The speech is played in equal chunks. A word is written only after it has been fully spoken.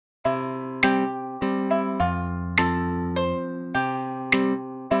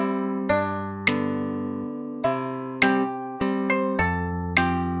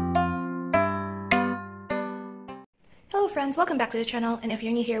friends, welcome back to the channel, and if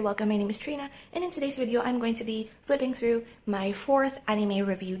you're new here, welcome. My name is Trina, and in today's video I'm going to be flipping through my 4th anime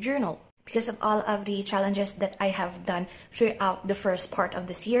review journal. Because of all of the challenges that I have done throughout the first part of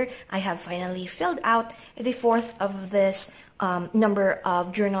this year, I have finally filled out the 4th of this number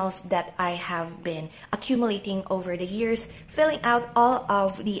of journals that I have been accumulating over the years, filling out all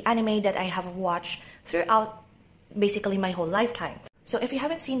of the anime that I have watched throughout basically my whole lifetime. So if you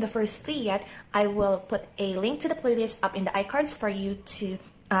haven't seen the first 3 yet, I will put a link to the playlist up in the iCards for you to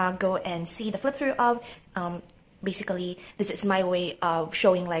go and see the flip through of. Basically, this is my way of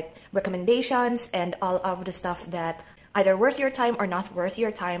showing like recommendations and all of the stuff that either worth your time or not worth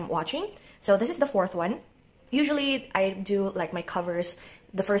your time watching. So this is the 4th one. Usually I do like my covers.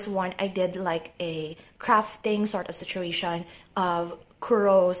 The first one I did like a crafting sort of situation of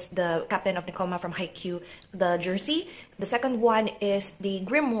Kuro's, the captain of Nekoma from Haikyuu, the jersey. The second one is the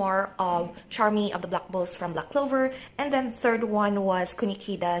grimoire of Charmy of the Black Bulls from Black Clover. And then the third one was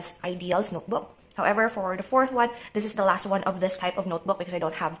Kunikida's Ideals notebook. However, for the 4th one, this is the last one of this type of notebook because I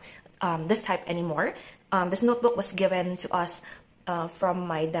don't have this type anymore. This notebook was given to us from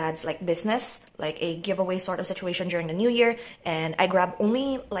my dad's like business, like a giveaway sort of situation during the new year, and I grabbed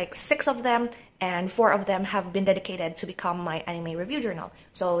only like 6 of them, and 4 of them have been dedicated to become my anime review journal.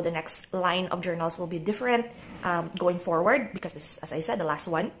 So the next line of journals will be different going forward because this is, as I said, the last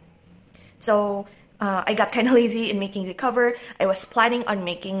one. So I got kind of lazy in making the cover. I was planning on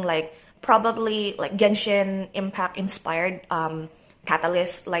making like probably like Genshin Impact inspired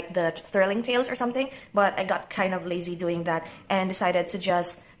catalyst, like the Thrilling Tales or something, but I got kind of lazy doing that and decided to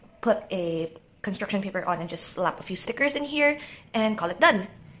just put a construction paper on and just slap a few stickers in here and call it done.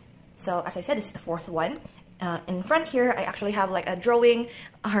 So as I said, this is the 4th one. In front here, I actually have like a drawing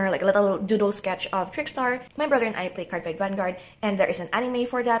or like a little doodle sketch of Trickstar. My brother and I play KREiDEPRINZ Vanguard, and there is an anime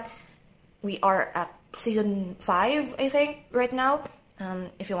for that. We are at season 5, I think, right now.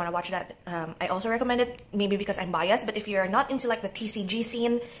 If you want to watch that, I also recommend it, maybe because I'm biased, but if you're not into like the TCG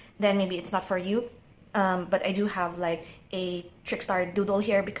scene, then maybe it's not for you. But I do have like a Trickstar doodle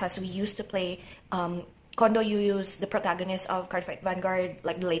here because we used to play Kondo Yuyu's, the protagonist of KREiDEPRINZ Vanguard,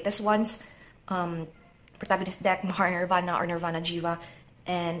 like the latest ones. Protagonist deck, Mahar Nirvana or Nirvana Jiva,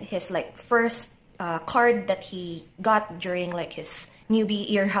 and his like first card that he got during like his newbie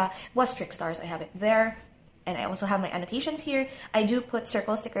era was Trickstars. I have it there. And I also have my annotations here. I do put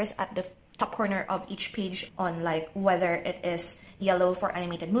circle stickers at the top corner of each page on like whether it is yellow for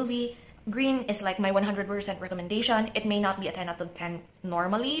animated movie. Green is like my 100% recommendation. It may not be a 10 out of 10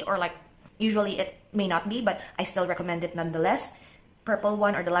 normally, or like usually it may not be, but I still recommend it nonetheless. Purple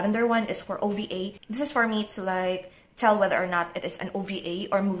one or the lavender one is for OVA. This is for me to like tell whether or not it is an OVA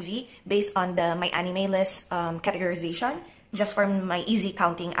or movie based on the my anime list categorization, just for my easy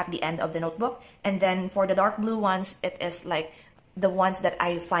counting at the end of the notebook. And then for the dark blue ones, it is like the ones that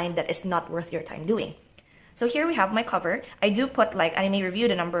I find that is not worth your time doing. So here we have my cover. I do put like anime review,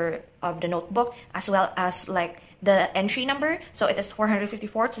 the number of the notebook, as well as like the entry number. So it is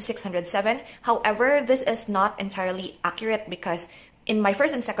 454 to 607. However, this is not entirely accurate because in my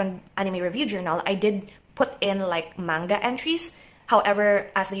first and second anime review journal, I did put in like manga entries.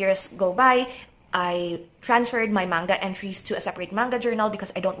 However, as the years go by, I transferred my manga entries to a separate manga journal because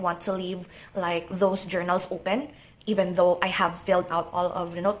I don't want to leave like those journals open, even though I have filled out all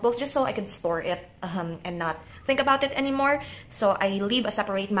of the notebooks, just so I can store it and not think about it anymore. So I leave a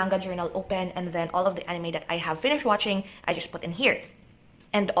separate manga journal open, and then all of the anime that I have finished watching, I just put in here.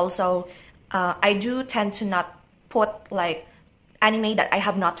 And also, I do tend to not put like anime that I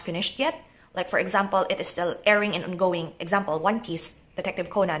have not finished yet. Like for example, it is still airing and ongoing. Example, One Piece, Detective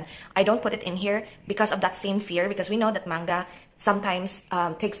Conan. I don't put it in here because of that same fear, because we know that manga sometimes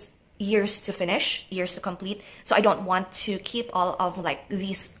takes years to finish, years to complete. So I don't want to keep all of like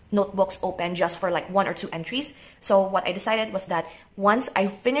these notebooks open just for like 1 or 2 entries. So what I decided was that once I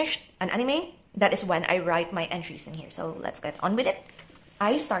finished an anime, that is when I write my entries in here. So let's get on with it.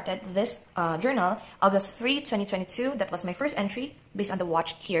 I started this journal August 3, 2022. That was my first entry based on the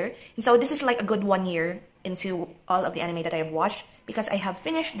watched here. And so this is like a good 1 year into all of the anime that I have watched, because I have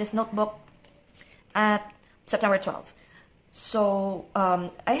finished this notebook at September 12th. So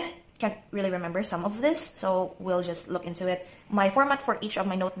I can't really remember some of this, so we'll just look into it. My format for each of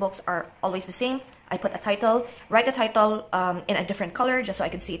my notebooks are always the same. I put a title, write the title in a different color just so I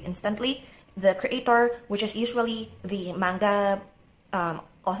can see it instantly. The creator, which is usually the manga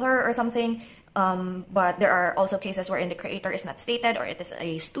author or something, but there are also cases wherein the creator is not stated or it is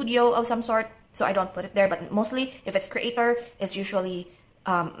a studio of some sort, so I don't put it there. But mostly if it's creator, it's usually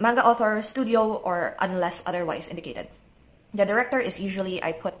manga author, studio, or unless otherwise indicated. The director is usually,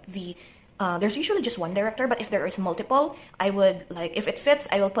 I put the there's usually just one director, but if there is multiple, I would like, if it fits,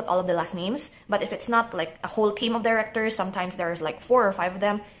 I will put all of the last names. But if it's not like a whole team of directors, sometimes there's like 4 or 5 of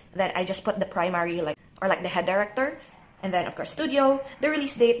them, then I just put the primary, like, or like the head director. And then of course studio, the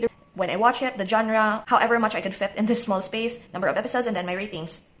release date, when I watch it, the genre, however much I could fit in this small space, number of episodes, and then my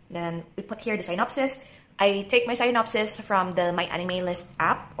ratings. Then we put here the synopsis. I take my synopsis from the My Anime List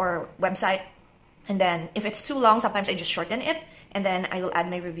app or website. And then if it's too long, sometimes I just shorten it, and then I will add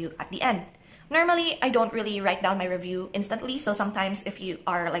my review at the end. Normally, I don't really write down my review instantly, so sometimes if you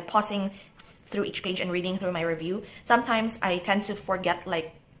are like pausing through each page and reading through my review, sometimes I tend to forget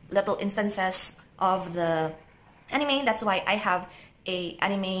like little instances of the anime. That's why I have a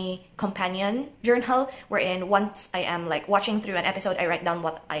anime companion journal, wherein once I am like watching through an episode, I write down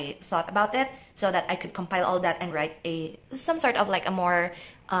what I thought about it, so that I could compile all that and write some sort of like a more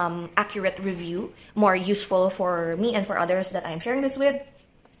accurate review, more useful for me and for others that I'm sharing this with.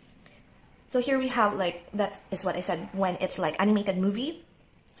 So here we have, like, that is what I said, when it's like animated movie,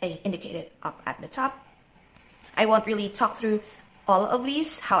 I indicate it up at the top. I won't really talk through all of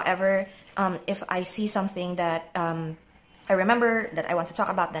these. However, if I see something that I remember that I want to talk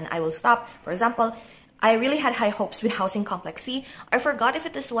about, then I will stop. For example, I really had high hopes with Housing Complex C. I forgot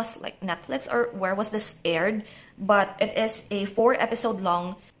if this was like Netflix or where was this aired, but it is a 4-episode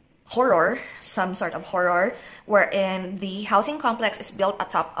long horror, some sort of horror, wherein the housing complex is built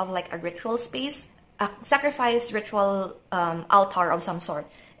atop of like a ritual space, a sacrifice ritual altar of some sort,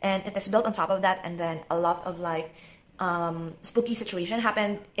 and it is built on top of that, and then a lot of like spooky situation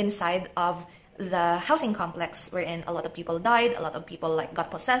happened inside of the housing complex, wherein a lot of people died, a lot of people like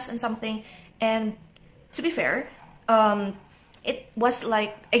got possessed and something. And to be fair, it was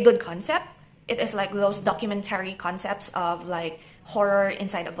like a good concept. It is like those documentary concepts of like horror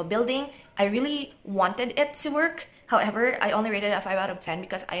inside of a building. I really wanted it to work. However, I only rated it a 5 out of 10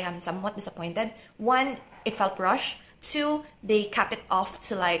 because I am somewhat disappointed. 1, it felt rushed. 2, they cap it off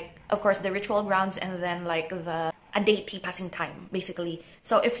to like, of course, the ritual grounds and then like a deity passing time, basically.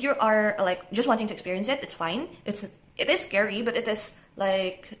 So if you are like just wanting to experience it, it's fine. It is scary, but it is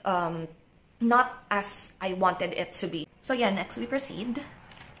like not as I wanted it to be. So yeah, next we proceed.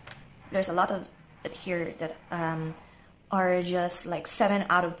 There's a lot of it here that are just like 7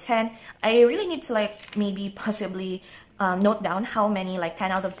 out of 10. I really need to like maybe possibly note down how many like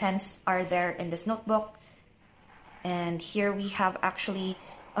 10 out of 10s are there in this notebook. And here we have actually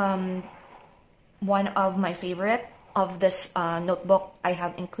one of my favorite of this notebook I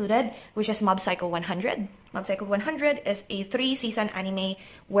have included, which is Mob Psycho 100. Mob Psycho 100 is a 3-season anime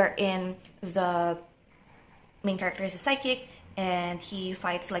wherein the main character is a psychic and he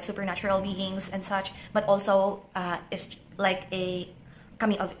fights like supernatural beings and such, but also is like a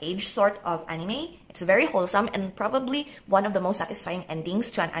coming of age sort of anime. It's very wholesome and probably one of the most satisfying endings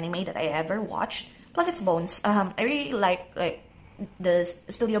to an anime that I ever watched. Plus it's Bones. I really like the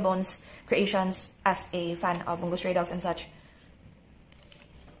Studio Bones creations as a fan of Bungo Stray Dogs and such.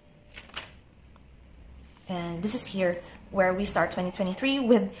 And this is here where we start 2023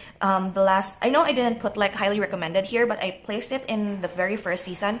 with the last, I know I didn't put like highly recommended here, but I placed it in the very first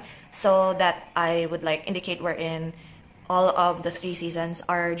season so that I would like indicate wherein all of the 3 seasons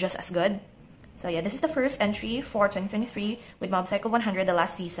are just as good. So yeah, this is the first entry for 2023 with Mob Psycho 100, the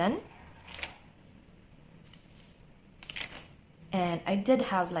last season. And I did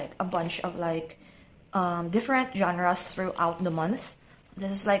have like a bunch of like different genres throughout the month.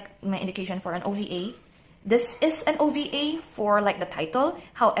 This is like my indication for an OVA. This is an OVA for like the title.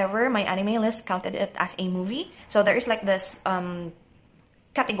 However, my anime list counted it as a movie. So there is like this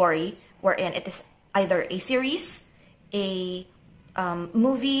category wherein it is either a series, a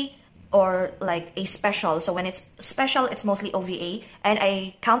movie, or like a special. So when it's special, it's mostly OVA. And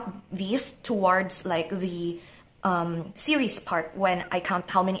I count these towards like the series part when I count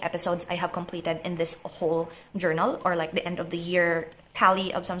how many episodes I have completed in this whole journal, or like the end of the year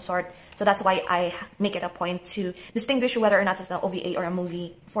tally of some sort. So that's why I make it a point to distinguish whether or not it's an OVA or a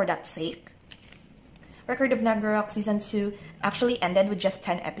movie for that sake. Record of Nagarok Season 2 actually ended with just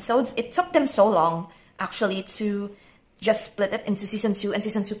 10 episodes. It took them so long actually to just split it into Season 2 and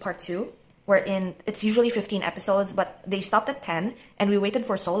Season 2 Part 2, wherein it's usually 15 episodes, but they stopped at 10 and we waited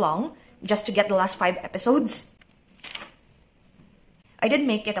for so long just to get the last 5 episodes. I did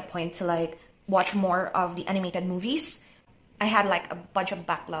make it a point to like watch more of the animated movies. I had like a bunch of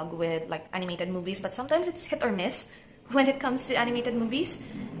backlog with like animated movies, but sometimes it's hit or miss when it comes to animated movies.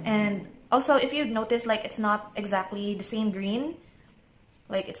 And also, if you notice, like it's not exactly the same green.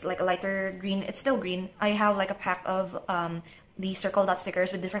 Like it's like a lighter green. It's still green. I have like a pack of the circle dot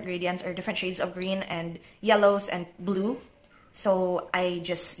stickers with different gradients or different shades of green and yellows and blue. So I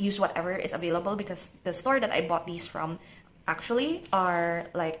just use whatever is available because the store that I bought these from actually are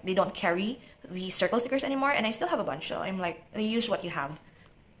like, they don't carry the circle stickers anymore, and I still have a bunch, so I'm like, use what you have.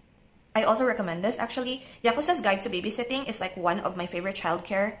 I also recommend this actually. Yakuza's Guide to Babysitting is like one of my favorite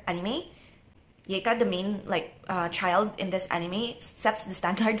childcare anime. Yeika, the main like child in this anime, sets the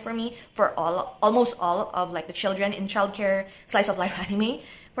standard for me for almost all of like the children in childcare slice of life anime.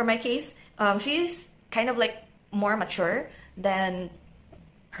 For my case, she's kind of like more mature than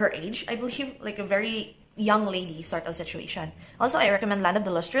her age, I believe, like a very young lady sort of situation. Also, I recommend Land of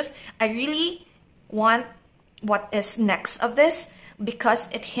the Lustrous. I really want what is next of this because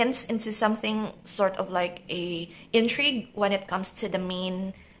it hints into something sort of like a intrigue when it comes to the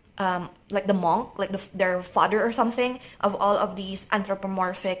main like the monk, like their father or something, of all of these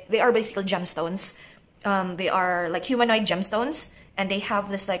anthropomorphic, they are basically gemstones. They are like humanoid gemstones, and they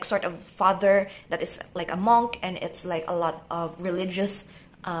have this like sort of father that is like a monk, and it's like a lot of religious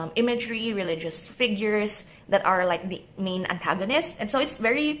imagery, religious figures that are like the main antagonists. And so it's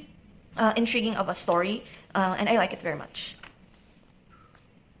very intriguing of a story, and I like it very much.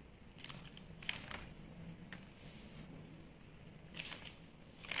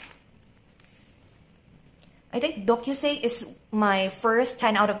 I think Dokusei is my first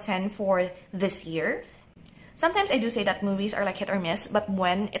 10 out of 10 for this year. Sometimes I do say that movies are like hit or miss, but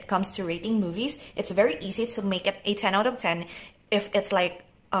when it comes to rating movies, it's very easy to make it a 10 out of 10 if it's like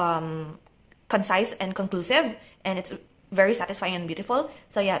concise and conclusive, and it's very satisfying and beautiful.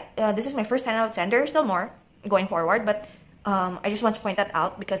 So yeah, this is my first 10 out of 10. There are still more going forward, but I just want to point that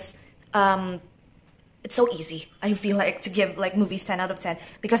out because it's so easy, I feel like, to give like movies 10 out of 10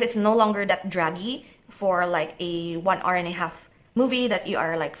 because it's no longer that draggy for like a 1 hour and a half movie that you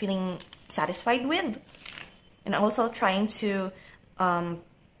are like feeling satisfied with. And I'm also trying to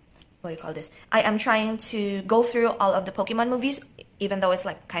what do you call this? I am trying to go through all of the Pokemon movies, even though it's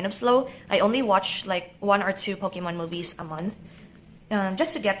like kind of slow. I only watch like 1 or 2 Pokemon movies a month,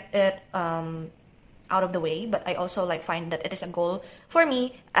 just to get it out of the way. But I also like find that it is a goal for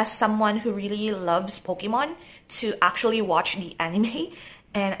me as someone who really loves Pokemon to actually watch the anime.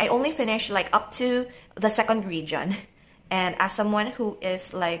 And I only finished like up to the 2nd region. And as someone who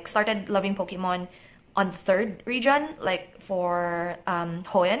is like started loving Pokemon on the 3rd region, like for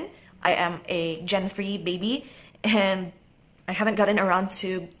Hoenn, I am a Gen 3 baby, and I haven't gotten around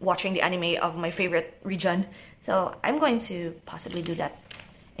to watching the anime of my favorite region. So I'm going to possibly do that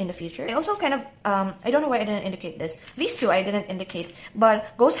in the future. I also kind of, I don't know why I didn't indicate this. These two I didn't indicate,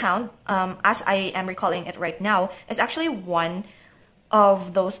 but Ghost Hound, as I am recalling it right now, is actually one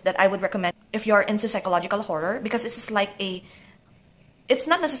of those that I would recommend if you're into psychological horror, because this is like a, it's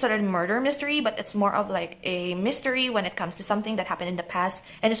not necessarily murder mystery, but it's more of like a mystery when it comes to something that happened in the past,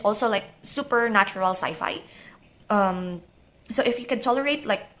 and it's also like supernatural sci-fi. So if you can tolerate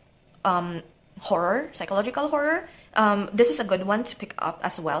like horror, psychological horror, this is a good one to pick up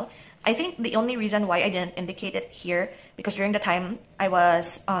as well. I think the only reason why I didn't indicate it here, because during the time I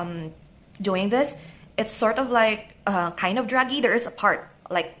was doing this, it's sort of like kind of draggy. There is a part,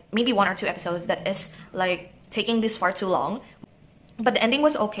 like maybe 1 or 2 episodes, that is like taking this far too long. But the ending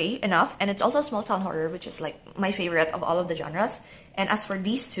was okay enough, and it's also small town horror, which is like my favorite of all of the genres. And as for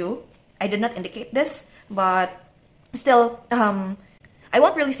these two, I did not indicate this, but still, I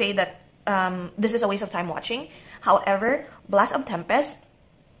won't really say that this is a waste of time watching. However, Blast of Tempest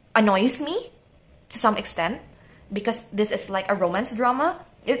annoys me to some extent because this is like a romance drama.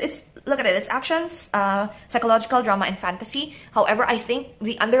 It's look at it, it's actions, psychological drama, and fantasy. However, I think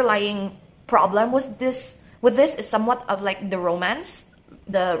the underlying problem with this is somewhat of like the romance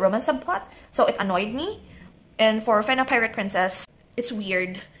subplot, so it annoyed me. And for Fena Pirate Princess, it's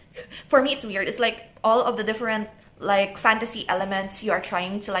weird. For me, it's weird. It's like all of the different like fantasy elements you are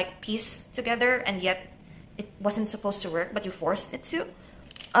trying to like piece together, and yet it wasn't supposed to work, but you forced it to.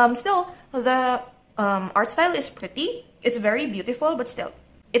 Still, the art style is pretty. It's very beautiful, but still,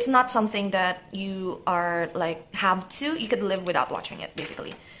 it's not something that you are like you could live without watching it,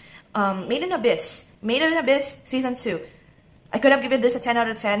 basically. Made in Abyss season 2. I could have given this a 10 out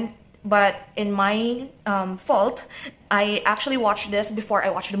of 10, but in my fault, I actually watched this before I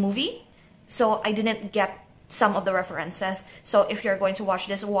watched the movie, so I didn't get some of the references. So if you're going to watch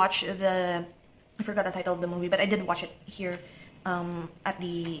this, watch the, I forgot the title of the movie, but I did watch it here at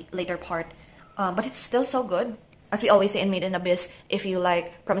the later part. But it's still so good. As we always say in Made in Abyss, if you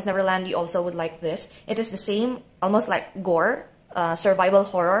like Promised Neverland, you also would like this. It is the same, almost like gore, survival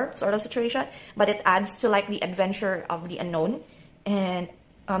horror sort of situation, but it adds to like the adventure of the unknown. And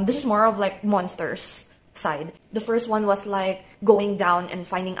this is more of like monsters side. The first one was like going down and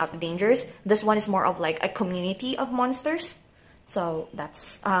finding out the dangers. This one is more of like a community of monsters. So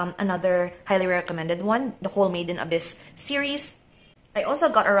that's another highly recommended one, the whole Made in Abyss series. I also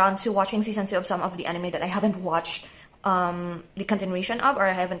got around to watching season 2 of some of the anime that I haven't watched the continuation of, or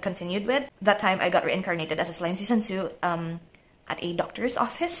I haven't continued with. That time I got reincarnated as a slime season 2 at a doctor's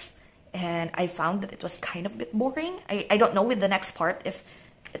office, and I found that it was kind of a bit boring. I don't know with the next part if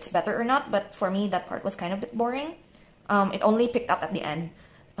it's better or not, but for me that part was kind of a bit boring. It only picked up at the end.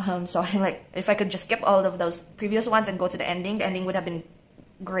 So I'm like, if I could just skip all of those previous ones and go to the ending would have been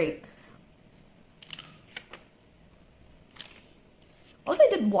great. Also, I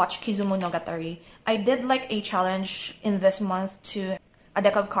did watch Kizumo Nogatari. I did like a challenge in this month to a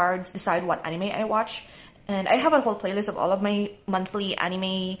deck of cards decide what anime I watch. And I have a whole playlist of all of my monthly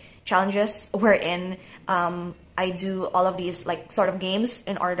anime challenges wherein I do all of these like sort of games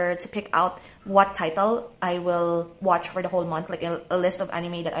in order to pick out what title I will watch for the whole month, like a list of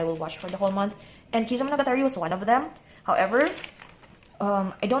anime that I will watch for the whole month. And Kizumo Nogatari was one of them. However,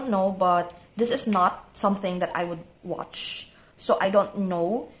 I don't know, but this is not something that I would watch. So I don't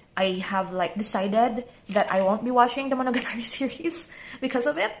know. I have like decided that I won't be watching the Monogatari series because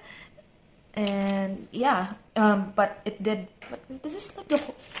of it. And yeah, but it did. But this is like the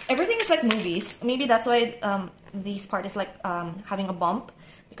whole, everything is like movies. Maybe that's why this part is like having a bump,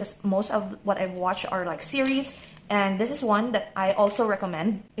 because most of what I've watched are like series, and this is one that I also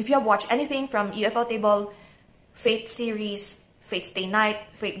recommend. If you have watched anything from UFO Table, Fate series, Fate Stay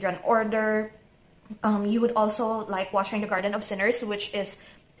Night, Fate Grand Order, you would also like watching The Garden of Sinners, which is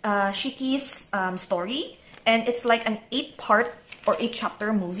Shiki's story, and it's like an 8-part or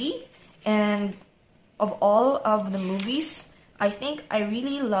 8-chapter movie. And of all of the movies, I think I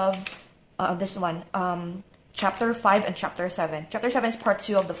really love this one, chapter 5 and chapter 7. Chapter 7 is part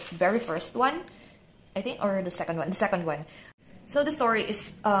 2 of the very first one, I think, or the second one. So the story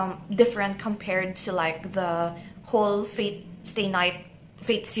is different compared to like the whole Fate Stay Night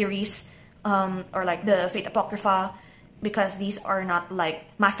Fate series, or like the Fate Apocrypha, because these are not like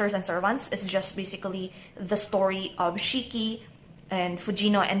masters and servants. It's just basically the story of Shiki and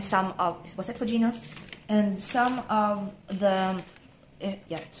Fujino and some of, was it Fujino? And some of the,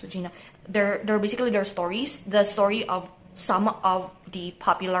 yeah, it's Fujino. They're basically their stories, the story of some of the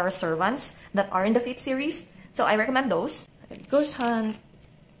popular servants that are in the Fate series. So I recommend those. Ghost Hunt.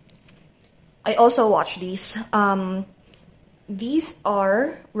 I also watch these. These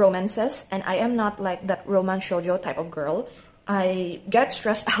are romances, and I am not like that romance shoujo type of girl. I get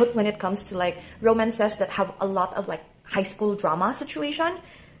stressed out when it comes to like romances that have a lot of like high school drama situation.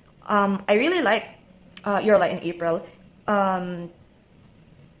 I really like Your Light in April. I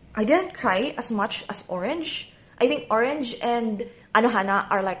didn't cry as much as Orange. I think Orange and Anohana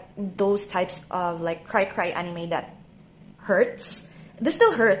are like those types of like cry anime that hurts. This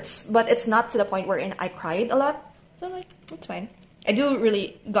still hurts, but it's not to the point wherein I cried a lot. So like, it's fine. I do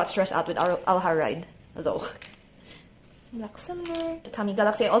really got stressed out with Alha Ride, though. Black Summer, Tatami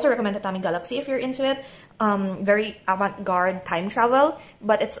Galaxy. I also recommend Tatami Galaxy if you're into it. Very avant-garde time travel,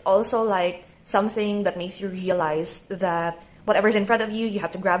 but it's also like something that makes you realize that whatever's in front of you, you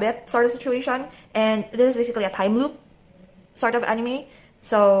have to grab it sort of situation. And this is basically a time loop sort of anime.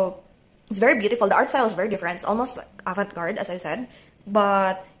 So it's very beautiful. The art style is very different. It's almost like avant-garde, as I said.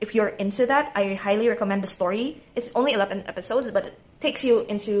 But if you're into that, I highly recommend the story. It's only 11 episodes, but it takes you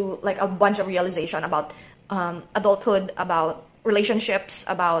into like a bunch of realization about adulthood, about relationships,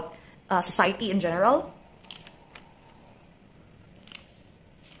 about society in general.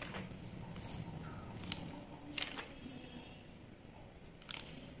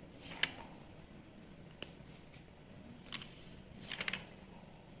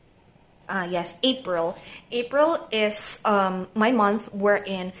 Yes, April. April is my month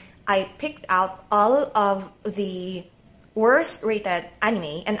wherein I picked out all of the worst rated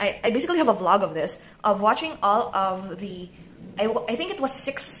anime, and I basically have a vlog of this, of watching all of the, I think it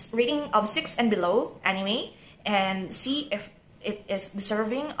was rating of 6 and below anime, and see if it is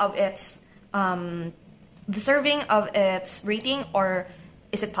deserving of its rating, or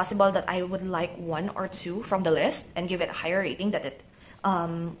is it possible that I would like 1 or 2 from the list and give it a higher rating that it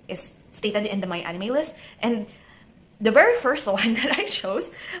is stated in my anime list. And the very first one that I chose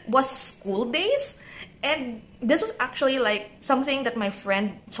was School Days, and this was actually like something that my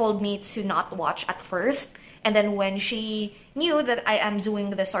friend told me to not watch at first, and then when she knew that I am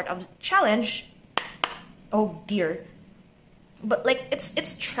doing this sort of challenge, oh dear, but like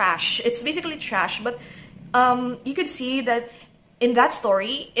it's trash. It's basically trash, but you could see that in that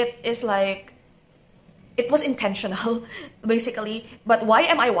story it is like it was intentional basically. But why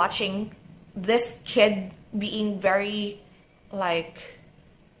am I watching this kid being very like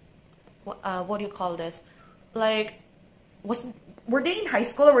what do you call this, like were they in high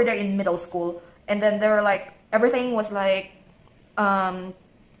school or were they in middle school? And then they were like, everything was like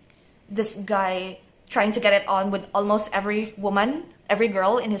this guy trying to get it on with almost every woman, every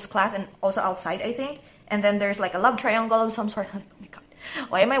girl in his class, and also outside, I think. And then there's like a love triangle of some sort. Oh my god,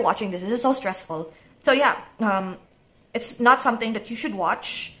 why am I watching this? This is so stressful. So yeah, it's not something that you should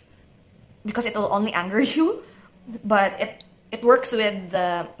watch because it will only anger you, but it works with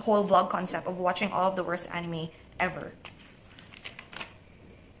the whole vlog concept of watching all of the worst anime ever.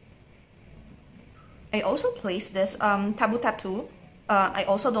 I also placed this Taboo Tattoo. I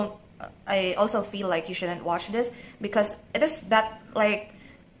also feel like you shouldn't watch this because it is that like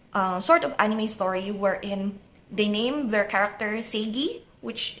sort of anime story wherein they name their character Seigi,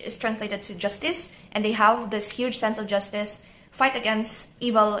 which is translated to justice, and they have this huge sense of justice, fight against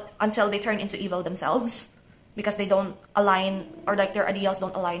evil until they turn into evil themselves because they don't align, or like their ideals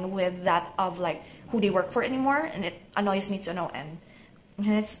don't align with that of like who they work for anymore, and it annoys me to no end.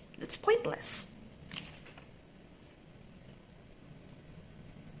 And it's pointless.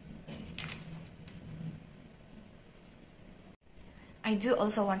 I do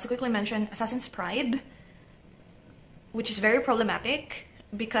also want to quickly mention Assassin's Pride, which is very problematic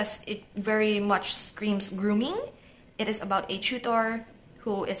because it very much screams grooming. It is about a tutor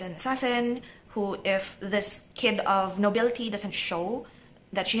who is an assassin who, if this kid of nobility doesn't show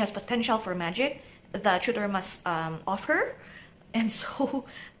that she has potential for magic, the tutor must off her. And so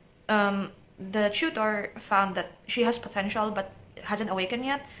the tutor found that she has potential but hasn't awakened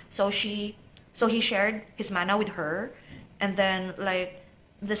yet, so he shared his mana with her. And then like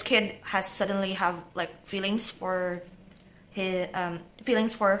this kid has suddenly have like feelings for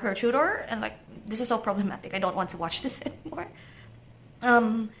her tutor, and like this is so problematic. I don't want to watch this anymore.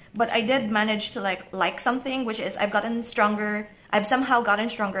 But I did manage to like something, which is I've somehow gotten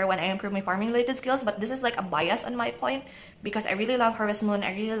stronger when I improve my farming related skills. But this is like a bias on my point because I really love Harvest Moon.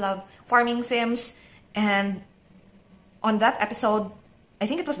 I really love farming sims, and on that episode, I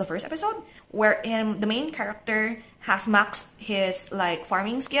think it was the first episode, wherein the main character has maxed his like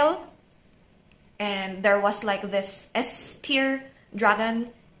farming skill, and there was like this S tier dragon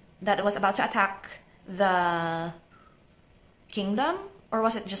that was about to attack the kingdom, or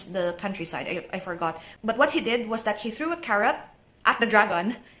was it just the countryside? I forgot. But what he did was that he threw a carrot at the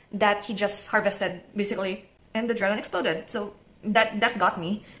dragon that he just harvested basically, and the dragon exploded. So that got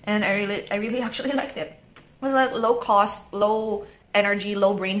me, and I really actually liked it. It was like low cost, low energy,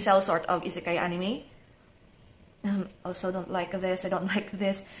 low brain cell sort of isekai anime. Also don't like this. I don't like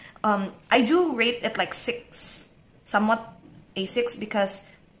this. I do rate it like 6, somewhat a 6, because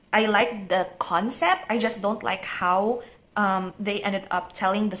I like the concept. I just don't like how they ended up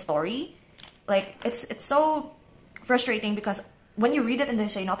telling the story. Like it's so frustrating because when you read it in the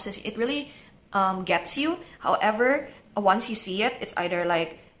synopsis, it really gets you. However, once you see it, it's either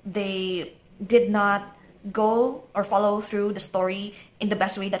like they did not go or follow through the story in the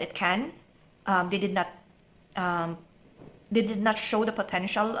best way that it can. They did not show the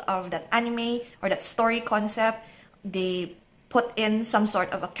potential of that anime or that story concept. They put in some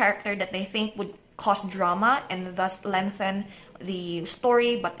sort of a character that they think would cause drama and thus lengthen the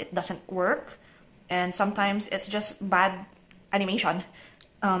story, but it doesn't work. And sometimes it's just bad animation,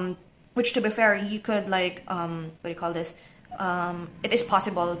 which, to be fair, you could like what do you call this? It is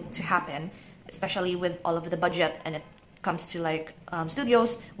possible to happen, especially with all of the budget and it comes to like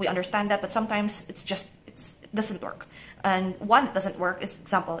studios. We understand that, but sometimes it doesn't work. And one that doesn't work is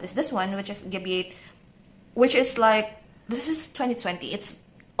example is this one, which is Ghibli, which is like, this is 2020. It's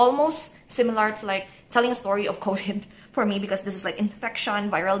almost similar to like telling a story of COVID for me, because this is like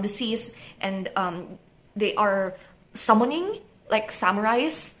infection, viral disease, and they are summoning like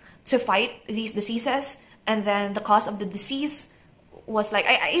samurais to fight these diseases. And then the cause of the disease was like,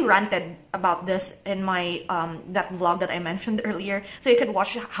 I ranted about this in my that vlog that I mentioned earlier, so you could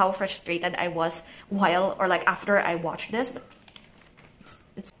watch how frustrated I was while or like after I watched this. But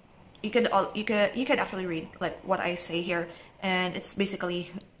you could actually read like what I say here, and it's basically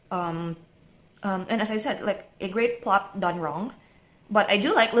and as I said, like a great plot done wrong. But I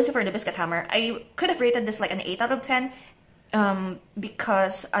do like Lucifer the Biscuit Hammer. I could have rated this like an 8 out of 10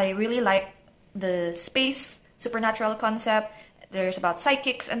 because I really like the space supernatural concept. There's about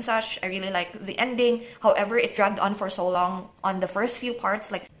psychics and such. I really like the ending. However, it dragged on for so long on the first few parts.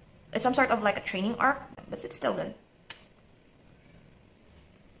 Like, it's some sort of like a training arc, but it's still good.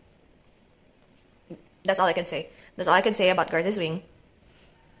 That's all I can say. That's all I can say about Garza's Wing.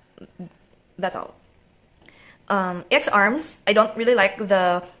 That's all. X Arms, I don't really like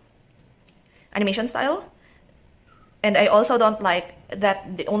the animation style. And I also don't like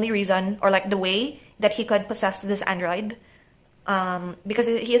that the only reason, or like the way that he could possess this android because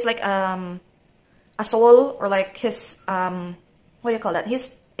he is like a soul, or like his what do you call that?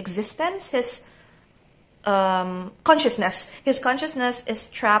 His existence, his consciousness. His consciousness is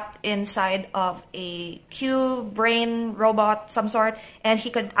trapped inside of a Q brain robot, some sort, and he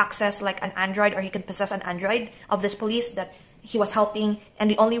could access like an android, or he could possess an android of this police that he was helping. And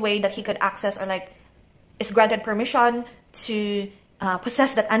the only way that he could access, or like is granted permission to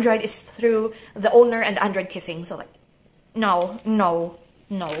possess that android, is through the owner and the android kissing. So like, no.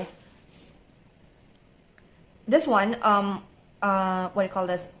 This one, what do you call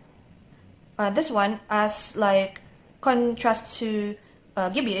this? This one, as like contrast to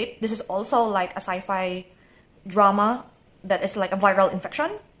Gibiri, this is also like a sci-fi drama that is like a viral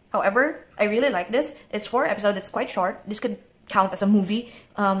infection. However, I really like this. It's 4 episodes. It's quite short. This could count as a movie,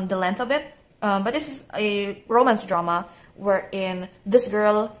 the length of it. But this is a romance drama wherein this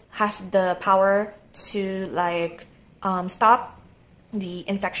girl has the power to like stop the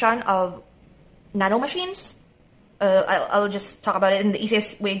infection of nanomachines. I'll just talk about it in the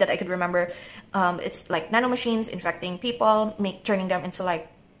easiest way that I could remember. It's like nanomachines infecting people, turning them into like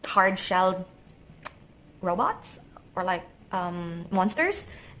hard-shelled robots, or like monsters.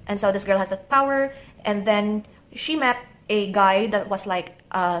 And so this girl has that power, and then she met a guy that was like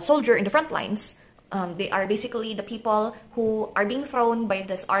a soldier in the front lines. They are basically the people who are being thrown by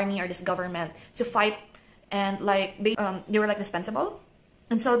this army or this government to fight, and like they were like dispensable.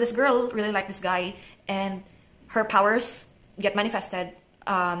 And so this girl really liked this guy, and her powers get manifested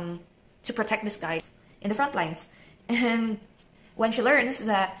to protect this guy in the front lines. And when she learns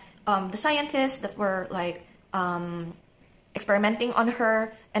that the scientists that were like experimenting on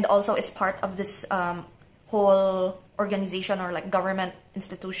her, and also is part of this whole organization or like government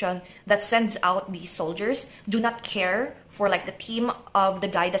institution that sends out these soldiers, do not care for like the team of the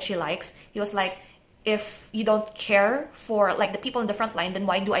guy that she likes. He was like, if you don't care for like the people in the front line, then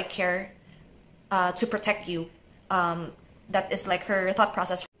why do I care to protect you? That is like her thought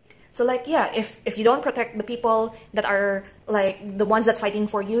process. So like, yeah, if you don't protect the people that are like the ones that's fighting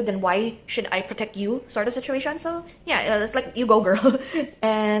for you, then why should I protect you, sort of situation. So yeah, it's like, you go girl.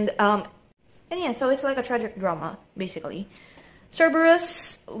 And yeah, so it's like a tragic drama basically.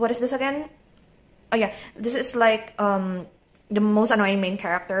 Cerberus, what is this again? Oh yeah, this is like the most annoying main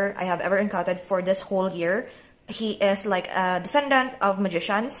character I have ever encountered for this whole year. He is like a descendant of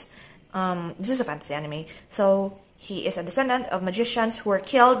magicians. This is a fantasy anime, so he is a descendant of magicians who were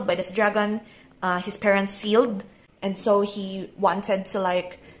killed by this dragon. His parents sealed, and so he wanted to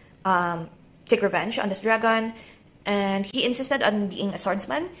like take revenge on this dragon, and he insisted on being a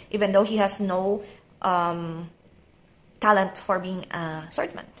swordsman, even though he has no talent for being a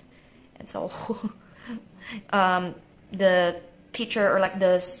swordsman. And so the teacher, or like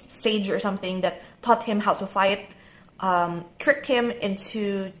the sage or something that taught him how to fight, tricked him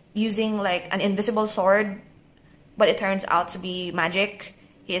into using like an invisible sword, but it turns out to be magic.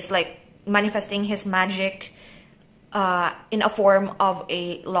 He is like manifesting his magic in a form of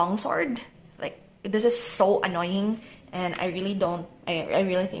a long sword. Like, this is so annoying, and I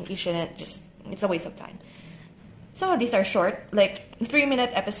really think you shouldn't just, it's a waste of time. Some of these are short, like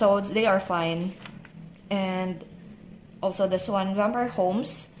 3-minute episodes. They are fine. And also this one, Vampire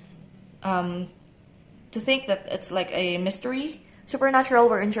Homes. To think that it's like a mystery supernatural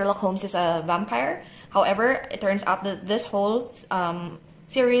wherein Sherlock Holmes is a vampire. However, it turns out that this whole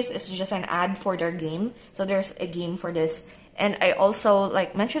series is just an ad for their game. So there's a game for this. And I also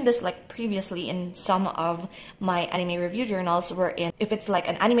like mentioned this like previously in some of my anime review journals, wherein if it's like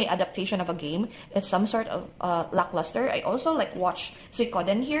an anime adaptation of a game, it's some sort of lackluster. I also like watch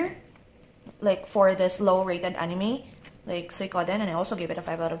Suikoden here, like for this low rated anime, like Suikoden, and I also gave it a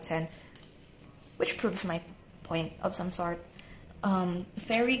 5 out of 10, which proves my point of some sort.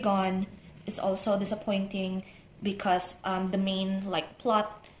 Fairy Gone is also disappointing because the main like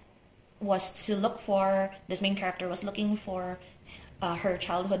plot was to look for, this main character was looking for her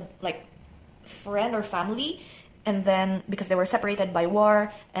childhood like friend or family, and then because they were separated by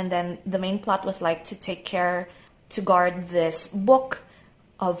war, and then the main plot was like to guard this book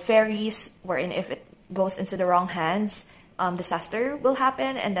of fairies, wherein if it goes into the wrong hands, disaster will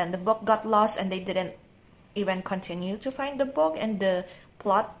happen. And then the book got lost, and they didn't even continue to find the book, and the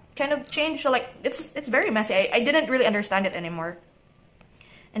plot kind of changed. So like, it's very messy. I didn't really understand it anymore.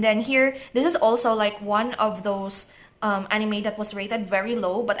 And then here, this is also like one of those anime that was rated very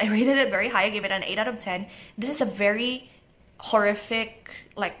low, but I rated it very high. I gave it an 8 out of 10. This is a very horrific,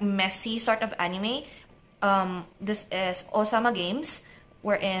 like messy sort of anime. This is Osama Games,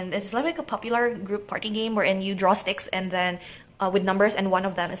 wherein it's like a popular group party game wherein you draw sticks and then with numbers, and one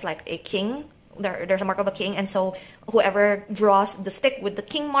of them is like a king there's a mark of a king, and so whoever draws the stick with the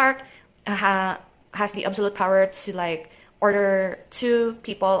king mark has the absolute power to like order 2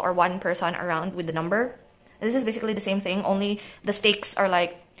 people or 1 person around with the number. This is basically the same thing, only the stakes are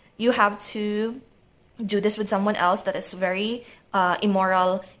like you have to do this with someone else that is very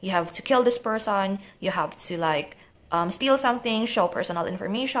immoral. You have to kill this person. You have to like steal something, show personal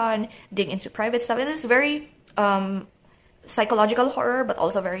information, dig into private stuff. It is very psychological horror, but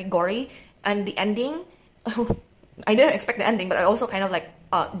also very gory. And the ending, I didn't expect the ending, but I also kind of like,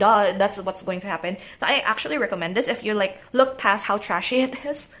 duh, that's what's going to happen. So I actually recommend this if you like look past how trashy it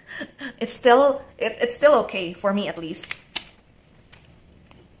is. It's still okay for me, at least.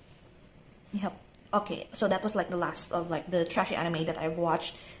 Yep. Okay, so that was like the last of like the trashy anime that I've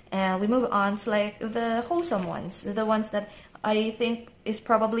watched, and we move on to like the wholesome ones, the ones that I think is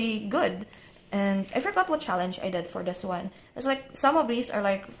probably good. And I forgot what challenge I did for this one. It's like some of these are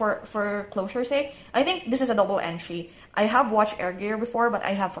like for closure's sake. I think this is a double entry. I have watched Air Gear before, but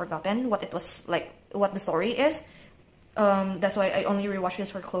I have forgotten what it was like, what the story is. That's why I only rewatched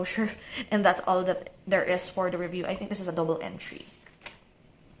this for closure, and that's all that there is for the review. I think this is a double entry.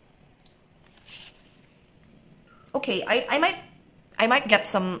 Okay, I might get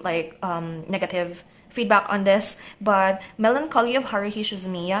some like negative feedback on this, but Melancholy of Haruhi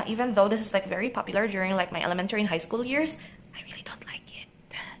Suzumiya, even though this is like very popular during like my elementary and high school years, I really don't like it.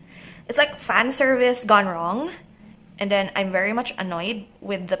 It's like fan service gone wrong, and then I'm very much annoyed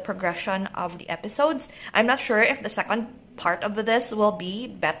with the progression of the episodes. I'm not sure if the second part of this will be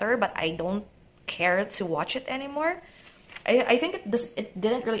better, but I don't care to watch it anymore. I think it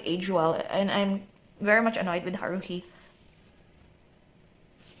didn't really age well, and I'm very much annoyed with Haruhi.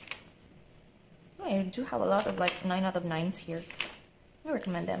 I do have a lot of like 9 out of 9s here. I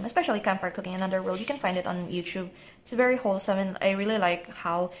recommend them, especially Campfire Cooking Another World. You can find it on YouTube. It's very wholesome, and I really like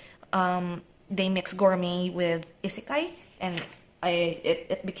how they mix gourmet with isekai, and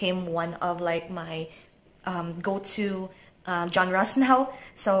it became one of like my go-to genres now.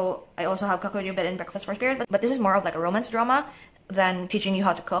 So I also have Kakuryu Bed and Breakfast for Spirit, but this is more of like a romance drama than teaching you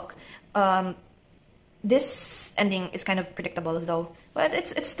how to cook. This ending is kind of predictable though, but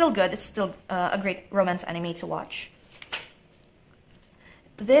it's still good. It's still a great romance anime to watch.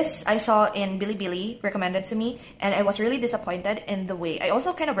 This I saw in Bilibili, recommended to me, and I was really disappointed in the way. I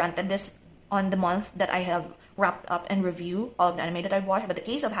also kind of ranted this on the month that I have wrapped up and review all of the anime that I've watched. But the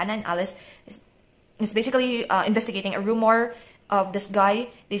case of Hannah and Alice is basically investigating a rumor of this guy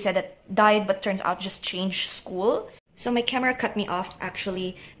they said that died, but turns out just changed school. So my camera cut me off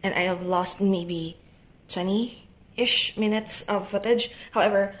actually, and I have lost maybe 20-ish minutes of footage.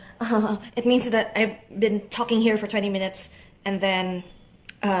 However, it means that I've been talking here for 20 minutes and then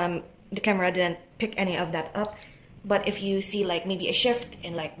the camera didn't pick any of that up. But if you see like maybe a shift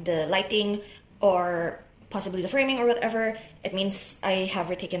in like the lighting or possibly the framing or whatever, it means I have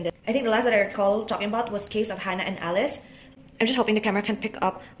retaken this. I think the last that I recall talking about was Case of Hannah and Alice. I'm just hoping the camera can pick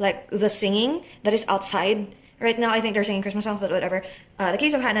up like the singing that is outside right now. I think they're singing Christmas songs, but whatever. The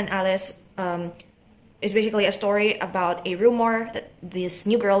Case of Hannah and Alice is basically a story about a rumor that this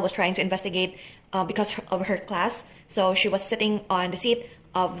new girl was trying to investigate because of her class. So she was sitting on the seat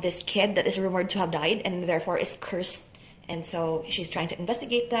of this kid that is rumored to have died and therefore is cursed. And so she's trying to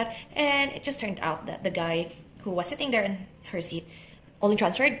investigate that, and it just turned out that the guy who was sitting there in her seat only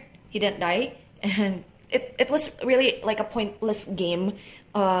transferred. He didn't die, and it was really like a pointless game,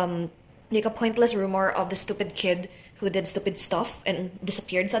 like a pointless rumor of the stupid kid who did stupid stuff and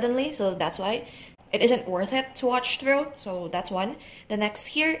disappeared suddenly. So that's why it isn't worth it to watch through. So that's one. The next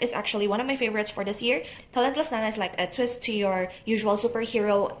here is actually one of my favorites for this year. Talentless Nana is like a twist to your usual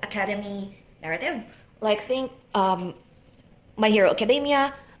superhero academy narrative. Like think My Hero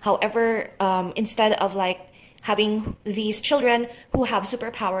Academia. However, instead of like having these children who have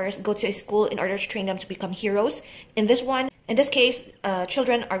superpowers go to a school in order to train them to become heroes, in this case,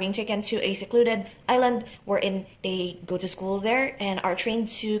 children are being taken to a secluded island wherein they go to school there and are trained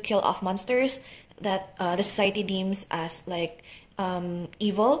to kill off monsters that the society deems as like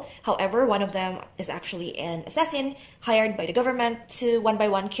evil. However, one of them is actually an assassin hired by the government to one by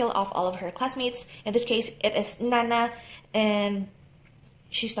one kill off all of her classmates. In this case, it is Nana, and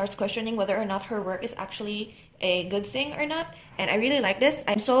she starts questioning whether or not her work is actually a good thing or not. And I really like this.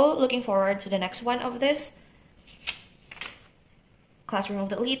 I'm so looking forward to the next one of this. Classroom of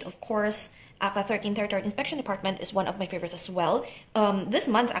the Elite, of course. ACA 13 Territory Inspection Department is one of my favorites as well. This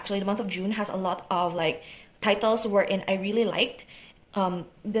month, actually, the month of June, has a lot of like titles wherein I really liked.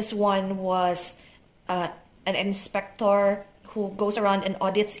 This one was an inspector who goes around and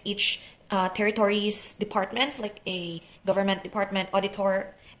audits each territory's departments, like a government department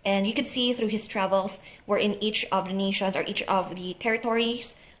auditor, and you could see through his travels wherein each of the nations or each of the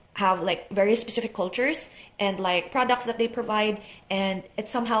territories have like very specific cultures and like products that they provide, and it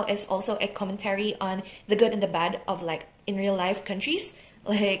somehow is also a commentary on the good and the bad of like in real life countries.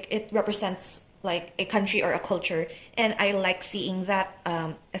 Like it represents like a country or a culture, and I like seeing that,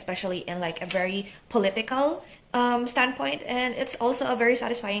 especially in like a very political standpoint, and it's also a very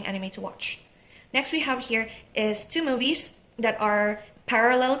satisfying anime to watch. Next we have here is two movies that are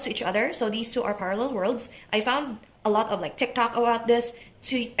parallel to each other. So these two are parallel worlds. I found a lot of like TikTok about this,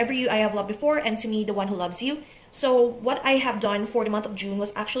 To Every You I Have Loved Before and To Me the One Who Loves You. So what I have done for the month of June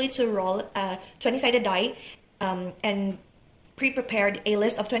was actually to roll a 20-sided die and pre-prepared a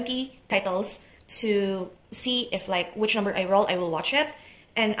list of 20 titles to see if like which number I roll, I will watch it.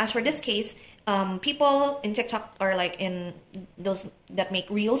 And as for this case, people in TikTok or like in those that make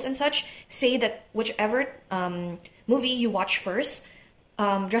reels and such say that whichever movie you watch first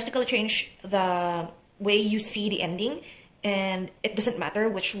drastically change the way you see the ending, and it doesn't matter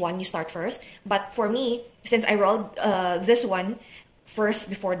which one you start first. But for me, since I rolled this one first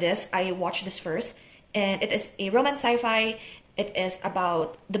before this, I watched this first, and it is a romance sci-fi. It is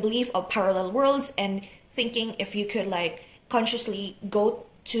about the belief of parallel worlds and thinking if you could like consciously go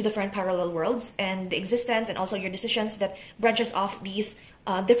to different parallel worlds and the existence and also your decisions that branches off these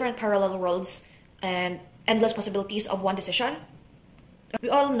different parallel worlds and endless possibilities of one decision. We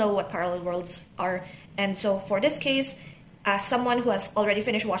all know what parallel worlds are, and so for this case, as someone who has already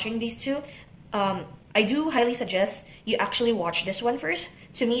finished watching these two, I do highly suggest you actually watch this one first,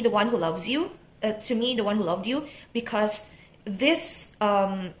 To Me the One Who Loves You, To Me the One Who Loved You, because this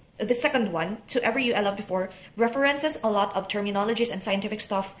the second one, To Every You I Loved Before, references a lot of terminologies and scientific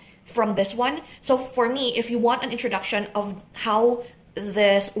stuff from this one. So for me, if you want an introduction of how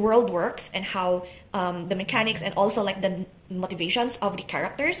this world works and how the mechanics and also like the motivations of the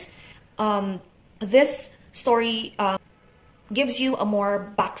characters, this story gives you a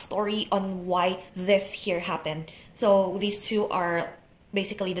more backstory on why this here happened. So these two are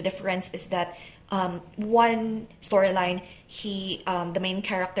basically, the difference is that one storyline, the main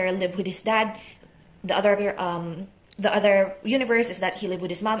character lived with his dad. The other universe is that he lived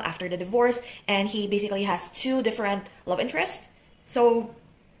with his mom after the divorce, and he basically has two different love interests. So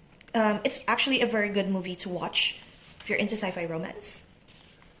it's actually a very good movie to watch if you're into sci-fi romance.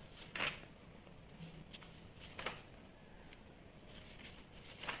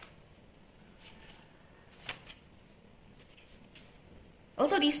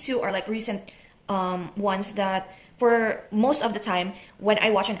 Also, these two are like recent ones that for most of the time when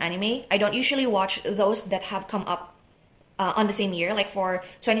I watch an anime, I don't usually watch those that have come up on the same year, like for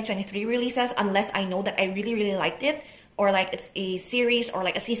 2023 releases, unless I know that I really, really liked it, or like it's a series or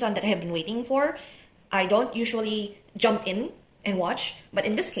like a season that I have been waiting for. I don't usually jump in and watch, but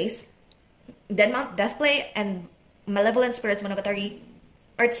in this case, Denmount Deathplay and Malevolent Spirits Monogatari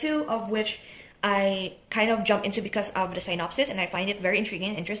are two of which I kind of jump into because of the synopsis, and I find it very intriguing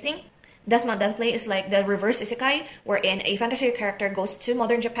and interesting. Deathmount Deathplay is like the reverse isekai, wherein a fantasy character goes to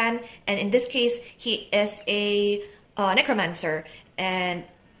modern Japan, and in this case, he is a necromancer, and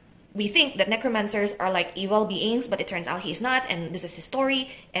we think that necromancers are like evil beings, but it turns out he's not, and this is his story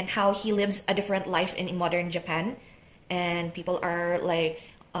and how he lives a different life in modern Japan, and people are like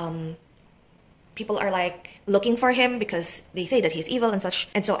looking for him because they say that he's evil and such.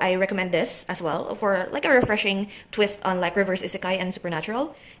 And so I recommend this as well for like a refreshing twist on like reverse isekai and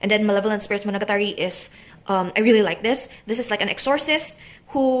supernatural. And then Malevolent Spirits Monogatari is I really like this. This is like an exorcist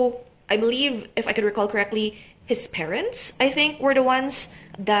who, I believe, if I could recall correctly, his parents, I think, were the ones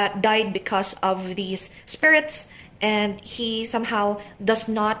that died because of these spirits, and he somehow does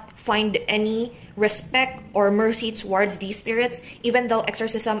not find any respect or mercy towards these spirits, even though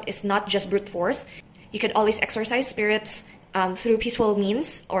exorcism is not just brute force. You could always exorcise spirits through peaceful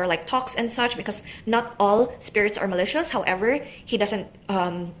means or like talks and such, because not all spirits are malicious. However, he doesn't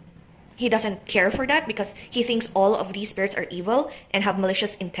care for that because he thinks all of these spirits are evil and have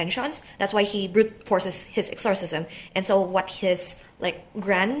malicious intentions. That's why he brute forces his exorcism. And so what his like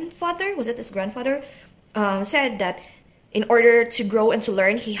grandfather, was it his grandfather, said that in order to grow and to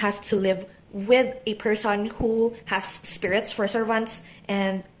learn, he has to live with a person who has spirits for servants.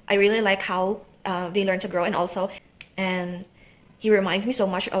 And I really like how they learn to grow, and he reminds me so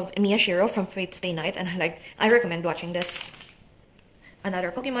much of Miyashiro from Fate Stay Night, and I recommend watching this.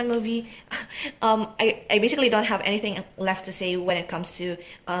 Another Pokemon movie. I basically don't have anything left to say when it comes to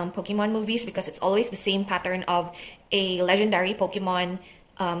Pokemon movies, because it's always the same pattern of a legendary Pokemon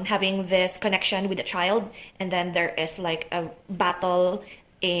having this connection with a child, and then there is like a battle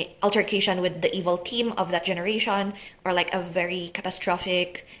a altercation with the evil team of that generation, or like a very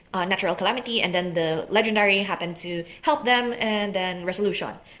catastrophic natural calamity, and then the legendary happened to help them, and then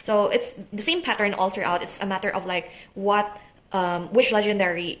resolution. So it's the same pattern all throughout. It's a matter of like which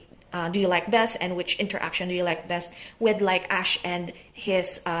legendary do you like best, and which interaction do you like best with like Ash and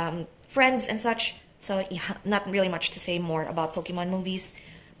his friends and such. So yeah, not really much to say more about Pokemon movies.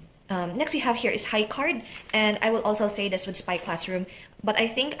 Next we have here is High Card, and I will also say this with Spy Classroom, but I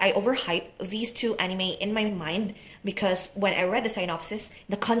think I overhype these two anime in my mind, because when I read the synopsis,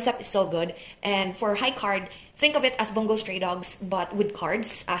 the concept is so good. And for High Card, think of it as Bungo Stray Dogs, but with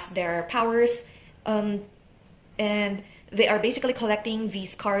cards as their powers. And they are basically collecting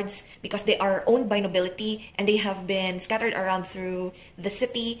these cards because they are owned by nobility, and they have been scattered around through the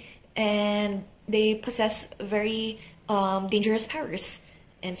city, and they possess very dangerous powers.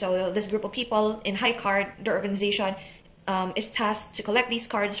 And so this group of people in High Card, their organization, is tasked to collect these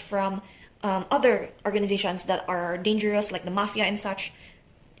cards from other organizations that are dangerous, like the mafia and such.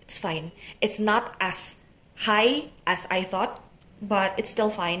 It's fine. It's not as high as I thought, but it's still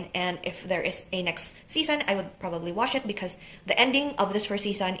fine. And if there is a next season, I would probably watch it, because the ending of this first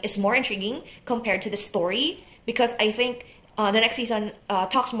season is more intriguing compared to the story, because I think the next season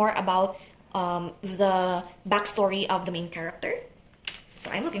talks more about the backstory of the main character. So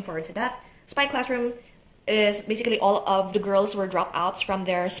I'm looking forward to that. Spy Classroom is basically all of the girls were dropouts from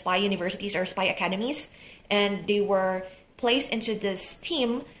their spy universities or spy academies, and they were placed into this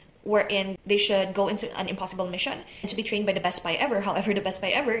team wherein they should go into an impossible mission and to be trained by the best spy ever. However, the best spy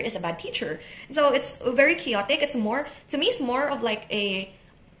ever is a bad teacher. So it's very chaotic. It's more, to me, it's more of like a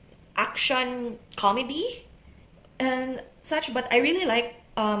action comedy and such, but I really like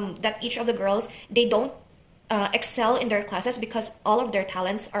that each of the girls, they don't excel in their classes, because all of their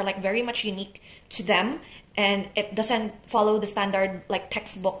talents are like very much unique to them, and it doesn't follow the standard like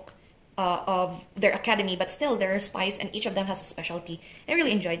textbook of their academy, but still they're spies, and each of them has a specialty. I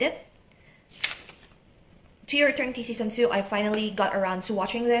really enjoyed it. To Your Eternity Season 2, I finally got around to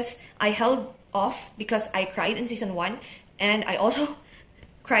watching this. I held off because I cried in Season 1, and I also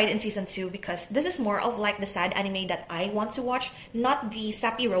cried in Season 2 because this is more of like the sad anime that I want to watch, not the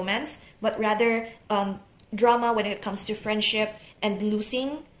sappy romance, but rather drama when it comes to friendship and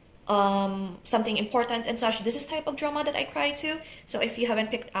losing something important and such. This is type of drama that I cry to. So if you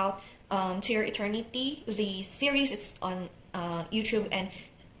haven't picked out To Your Eternity, the series, it's on YouTube, and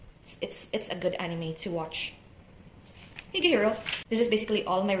it's a good anime to watch. Higehiro. This is basically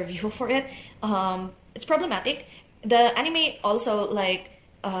all my review for it. It's problematic. The anime also like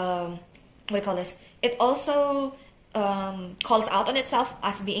what do you call this? It also calls out on itself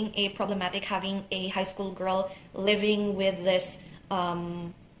as being a problematic, having a high school girl living with this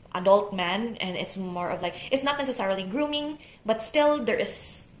adult man, and it's more of like, it's not necessarily grooming, but still there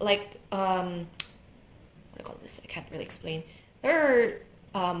is like what do you call this? I can't really explain. There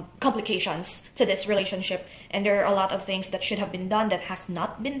are complications to this relationship, and there are a lot of things that should have been done that has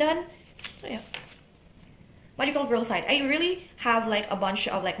not been done. So yeah. Magical girl side. I really have like a bunch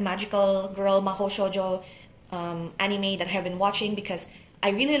of like magical girl maho shoujo anime that I have been watching, because I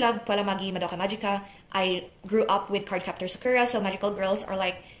really love Puella Magi Madoka Magica. I grew up with Cardcaptor Sakura, so magical girls are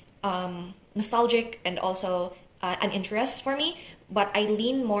like nostalgic and also an interest for me, but I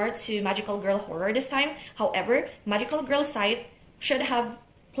lean more to magical girl horror this time. However, magical girl side should have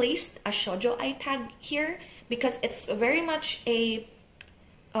placed a shoujo ai tag here, because it's very much a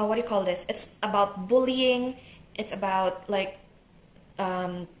what do you call this? It's about bullying. It's about like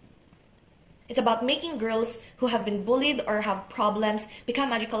it's about making girls who have been bullied or have problems become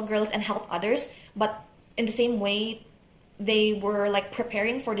magical girls and help others, but in the same way they were like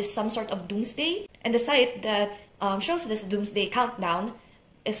preparing for this some sort of doomsday. And the site that shows this doomsday countdown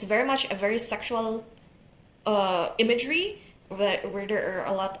is very much a very sexual imagery where there are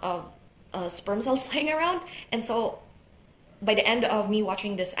a lot of sperm cells flying around. And so by the end of me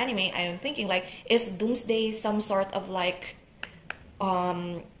watching this anime, I am thinking like, is doomsday some sort of like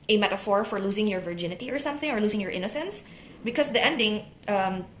a metaphor for losing your virginity or something, or losing your innocence? Because the ending,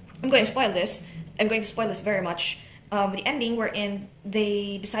 I'm going to spoil this. I'm going to spoil this very much. The ending wherein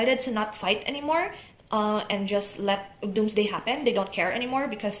they decided to not fight anymore and just let doomsday happen. They don't care anymore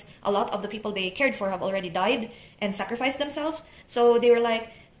because a lot of the people they cared for have already died and sacrificed themselves. So they were like,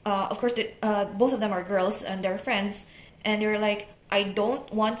 of course, both of them are girls and they're friends. And they're like, I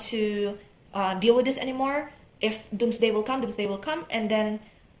don't want to deal with this anymore. If doomsday will come, doomsday will come. And then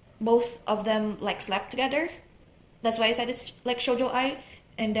both of them like slept together. That's why I said it's like shoujo ai.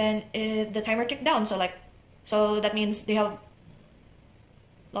 And then the timer ticked down. So that means they have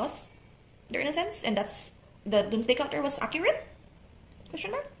lost their innocence, and that's the doomsday counter was accurate.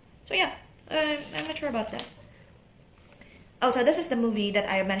 Question mark? So yeah, I'm not sure about that. Oh, so this is the movie that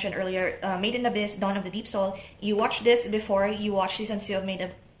I mentioned earlier, Made in Abyss, Dawn of the Deep Soul. You watch this before you watch season 2 of Made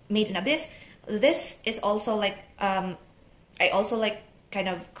in Abyss. This is also like, I also like kind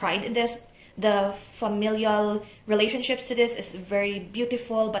of cried in this. The familial relationships to this is very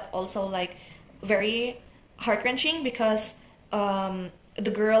beautiful, but also like very heart-wrenching because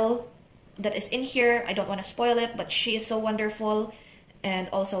the girl that is in here, I don't want to spoil it, but she is so wonderful. And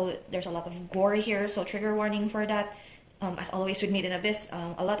also there's a lot of gore here, so trigger warning for that. As always with Made in Abyss,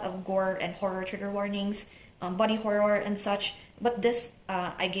 a lot of gore and horror trigger warnings, body horror and such. But this,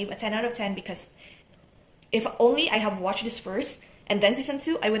 I gave a 10 out of 10 because if only I have watched this first and then season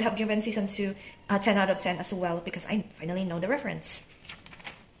 2, I would have given season 2 a 10 out of 10 as well because I finally know the reference.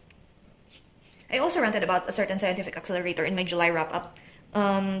 I also ranted about a certain scientific accelerator in my July wrap-up,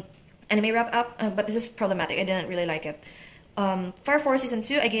 anime wrap-up, but this is problematic. I didn't really like it. Fire Force Season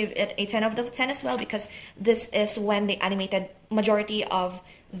 2, I gave it a 10 out of 10 as well because this is when they animated majority of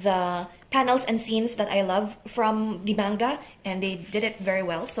the panels and scenes that I love from the manga, and they did it very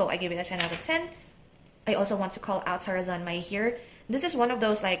well, so I gave it a 10 out of 10. I also want to call out Sarazanmai here. This is one of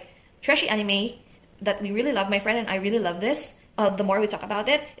those like trashy anime that we really love. My friend and I really love this. The more we talk about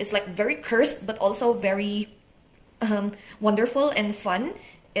it, it's like very cursed but also very wonderful and fun.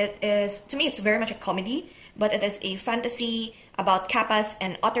 It is, to me, it's very much a comedy, but it is a fantasy about Kappas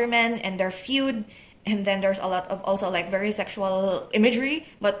and Ottermen and their feud. And then there's a lot of also like very sexual imagery,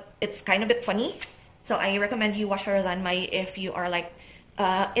 but it's kind of a bit funny. So I recommend you watch Harazanmai if you are like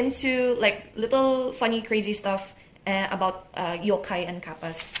into like little funny crazy stuff about yokai and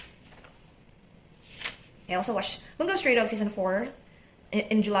Kappas. I also watched Bungo Stray Dogs Season 4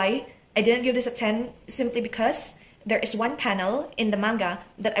 in July. I didn't give this a 10 simply because there is one panel in the manga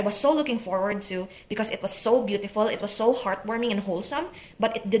that I was so looking forward to because it was so beautiful, it was so heartwarming and wholesome,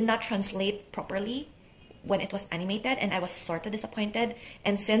 but it did not translate properly when it was animated, and I was sort of disappointed.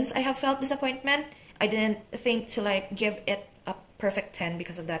 And since I have felt disappointment, I didn't think to like give it a perfect 10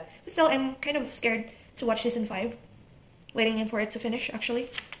 because of that. But still, I'm kind of scared to watch Season 5, waiting for it to finish actually.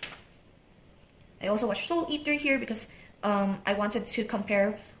 I also watched Soul Eater here because I wanted to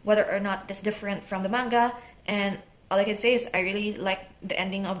compare whether or not it's different from the manga, and all I can say is I really like the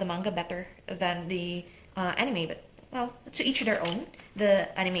ending of the manga better than the anime, but well, to each their own. The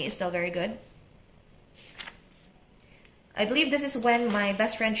anime is still very good. I believe this is when my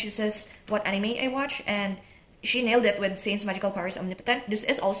best friend chooses what anime I watch, and she nailed it with Saint's Magical Powers Omnipotent. This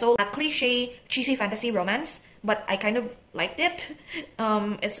is also a cliche, cheesy fantasy romance, but I kind of liked it.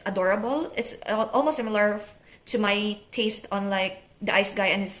 It's adorable. It's almost similar to my taste on like the ice guy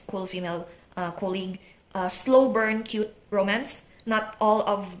and his cool female colleague. Slow burn, cute romance. Not all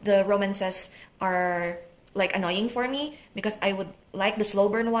of the romances are like annoying for me because I would like the slow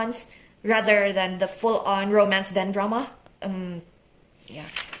burn ones rather than the full-on romance then drama. Yeah.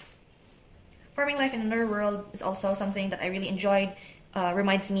 Farming Life in Another World is also something that I really enjoyed.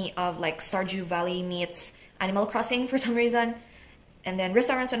 Reminds me of like Stardew Valley meets Animal Crossing for some reason. And then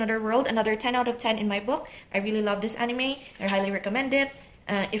Restaurants in Another World, another 10 out of 10 in my book. I really love this anime. I highly recommend it.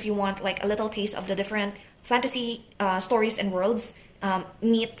 If you want like a little taste of the different fantasy stories and worlds,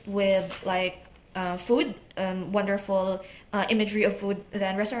 meet with like food, wonderful imagery of food,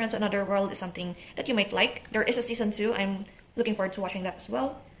 then Restaurants in Another World is something that you might like. There is a season 2. I'm looking forward to watching that as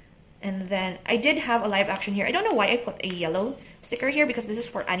well. And then I did have a live action here. I don't know why I put a yellow sticker here because this is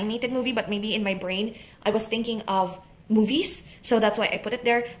for animated movie, but maybe in my brain I was thinking of movies, so that's why I put it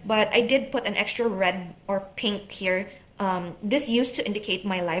there. But I did put an extra red or pink here. This used to indicate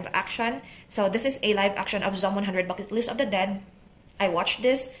my live action. So this is a live action of Zom 100 Bucket List of the Dead. I watched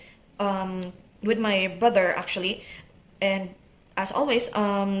this with my brother actually, and as always,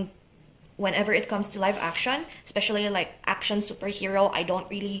 whenever it comes to live action, especially like action superhero, I don't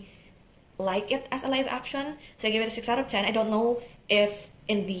really like it as a live action, so I give it a 6 out of 10. I don't know if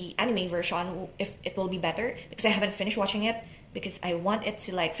in the anime version if it will be better because I haven't finished watching it because I want it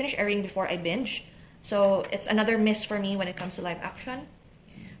to like finish airing before I binge. So it's another miss for me when it comes to live action.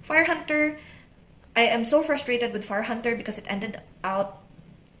 Fire Hunter, I am so frustrated with Fire Hunter because it ended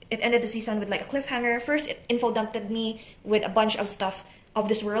the season with like a cliffhanger. First, it info dumped me with a bunch of stuff of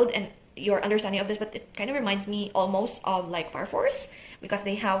this world and your understanding of this, but it kind of reminds me almost of like Fire Force because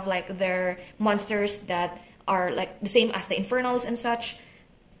they have like their monsters that are like the same as the Infernals and such,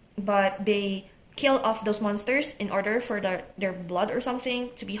 but they kill off those monsters in order for their blood or something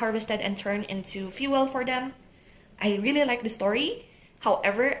to be harvested and turned into fuel for them. I really like the story.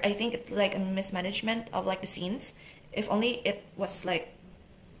 However, I think it's like a mismanagement of like the scenes. If only it was like,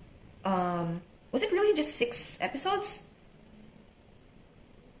 was it really just 6 episodes?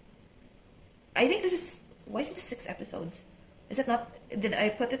 I think this is, why is this 6 episodes? Is it not, did I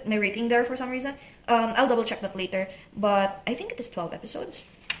put my rating there for some reason? I'll double check that later, but I think it is 12 episodes.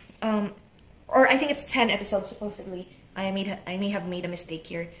 Or I think it's 10 episodes supposedly. I may have made a mistake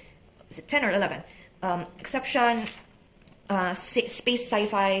here. Is it 10 or 11? Exception, space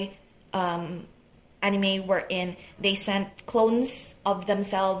sci-fi anime wherein they sent clones of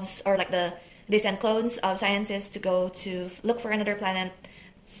themselves, or like they sent clones of scientists to go to look for another planet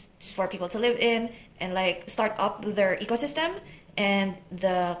for people to live in and like start up their ecosystem, and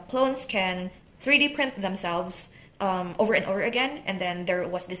the clones can 3D print themselves over and over again. And then there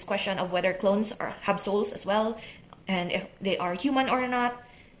was this question of whether clones have souls as well, and if they are human or not.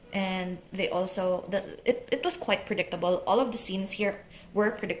 And they also, it was quite predictable. All of the scenes here were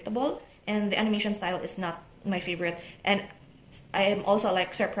predictable, and the animation style is not my favorite. And I am also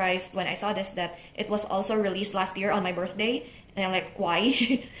like surprised when I saw this that it was also released last year on my birthday, and I'm like,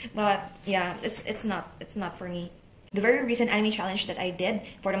 why? But yeah, it's not for me. The very recent anime challenge that I did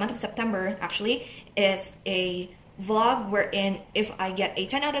for the month of September actually is a vlog wherein if I get a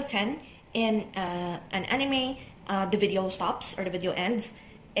 10 out of 10 in an anime, the video stops or the video ends.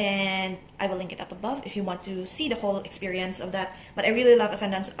 And I will link it up above if you want to see the whole experience of that. But I really love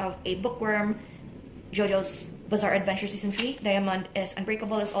Ascendance of a Bookworm, JoJo's Bizarre Adventure Season 3, Diamond is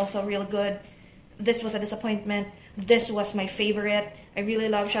Unbreakable is also real good. This was a disappointment. This was my favorite. I really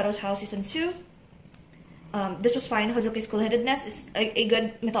love Shadow's House Season 2. This was fine. Hozuki's Cool-Headedness is a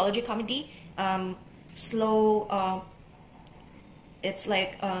good mythology comedy. Slow, it's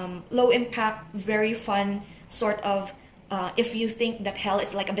like low impact, very fun, sort of. If you think that hell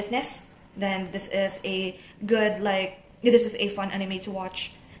is like a business, then this is a good, like, this is a fun anime to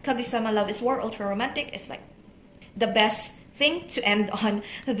watch. Kaguya-sama Love is War, ultra romantic, is like the best thing to end on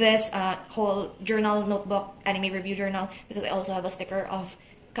this whole journal, notebook, anime review journal, because I also have a sticker of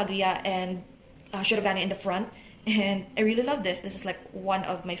Kaguya and Shirogane in the front, and I really love this. This is like one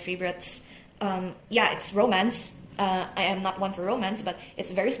of my favorites. Yeah, it's romance. I am not one for romance, but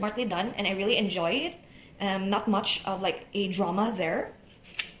it's very smartly done, and I really enjoy it. Not much of like a drama there.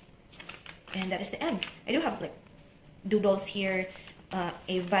 And that is the end. I do have like doodles here,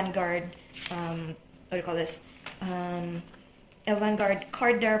 a Vanguard, what do you call this? A Vanguard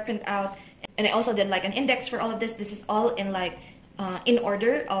card there, print out. And I also did like an index for all of this. This is all in like, in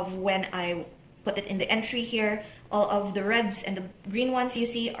order of when I put it in the entry here. All of the reds and the green ones you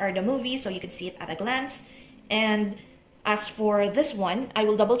see are the movies, so you can see it at a glance. And as for this one, I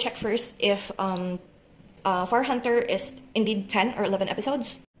will double check first if, Fire Hunter is indeed 10 or 11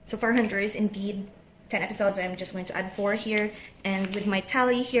 episodes. So Fire Hunter is indeed 10 episodes. I'm just going to add 4 here. And with my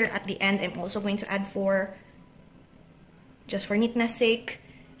tally here at the end, I'm also going to add 4 just for neatness sake.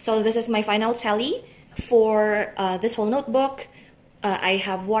 So this is my final tally for this whole notebook. I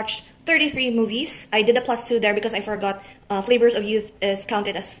have watched 33 movies. I did a +2 there because I forgot Flavors of Youth is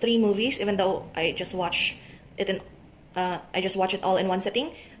counted as 3 movies, even though I just watched it in I just watch it all in one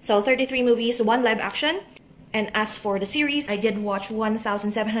sitting. So 33 movies, 1 live action. And as for the series, I did watch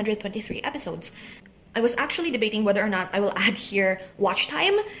 1,723 episodes. I was actually debating whether or not I will add here watch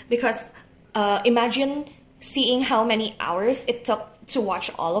time, because imagine seeing how many hours it took to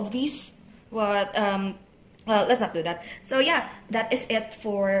watch all of these. But well, let's not do that. So yeah, that is it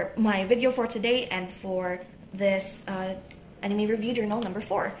for my video for today and for this anime review journal number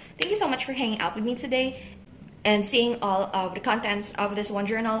 4. Thank you so much for hanging out with me today and seeing all of the contents of this one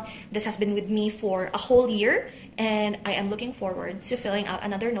journal. This has been with me for a whole year, and I am looking forward to filling out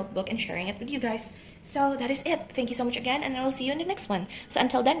another notebook and sharing it with you guys. So that is it. Thank you so much again, and I will see you in the next one. So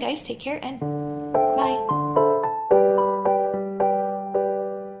until then, guys, take care and bye.